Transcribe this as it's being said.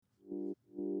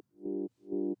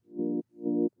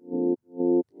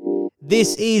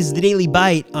This is the Daily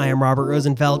Bite. I am Robert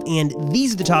Rosenfeld, and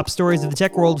these are the top stories of the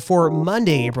tech world for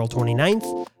Monday, April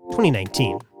 29th,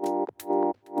 2019.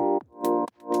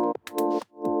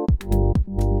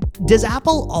 Does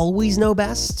Apple always know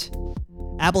best?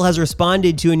 Apple has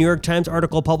responded to a New York Times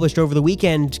article published over the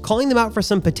weekend, calling them out for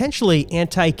some potentially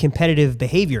anti-competitive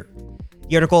behavior.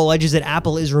 The article alleges that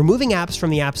Apple is removing apps from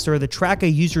the App Store that track a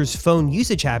user's phone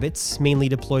usage habits, mainly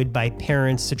deployed by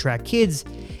parents to track kids,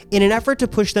 in an effort to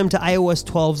push them to iOS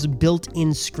 12's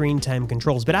built-in screen time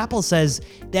controls. But Apple says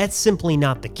that's simply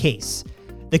not the case.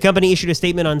 The company issued a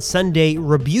statement on Sunday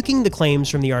rebuking the claims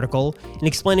from the article and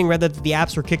explaining rather that the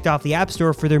apps were kicked off the App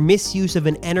Store for their misuse of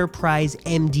an enterprise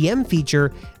MDM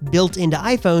feature built into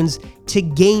iPhones to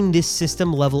gain this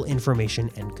system-level information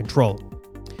and control.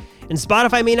 And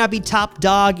Spotify may not be top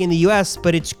dog in the US,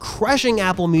 but it's crushing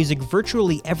Apple Music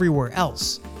virtually everywhere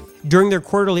else. During their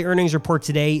quarterly earnings report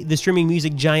today, the streaming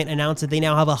music giant announced that they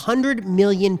now have 100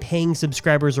 million paying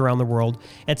subscribers around the world.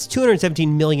 That's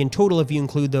 217 million total if you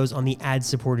include those on the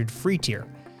ad-supported free tier.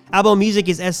 Apple Music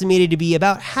is estimated to be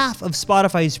about half of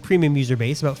Spotify's premium user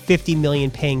base, about 50 million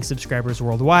paying subscribers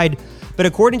worldwide. But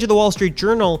according to the Wall Street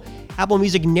Journal, Apple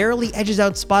Music narrowly edges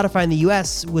out Spotify in the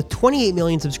US with 28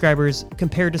 million subscribers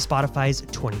compared to Spotify's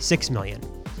 26 million.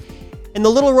 And the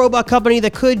little robot company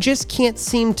that just can't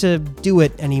seem to do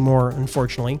it anymore,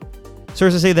 unfortunately.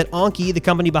 Sources say that Anki, the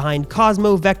company behind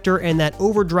Cosmo, Vector, and that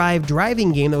Overdrive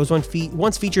driving game that was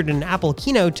once featured in an Apple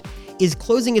keynote, is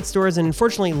closing its doors and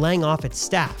unfortunately laying off its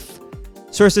staff.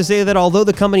 Sources say that although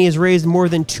the company has raised more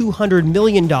than $200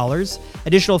 million,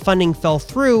 additional funding fell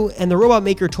through, and the robot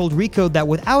maker told Recode that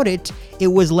without it, it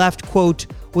was left, quote,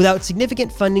 without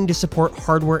significant funding to support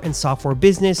hardware and software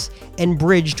business and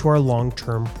bridge to our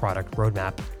long-term product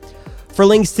roadmap. For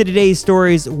links to today's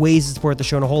stories, ways to support the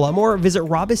show, and a whole lot more, visit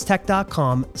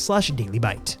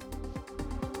robustech.com/dailybite.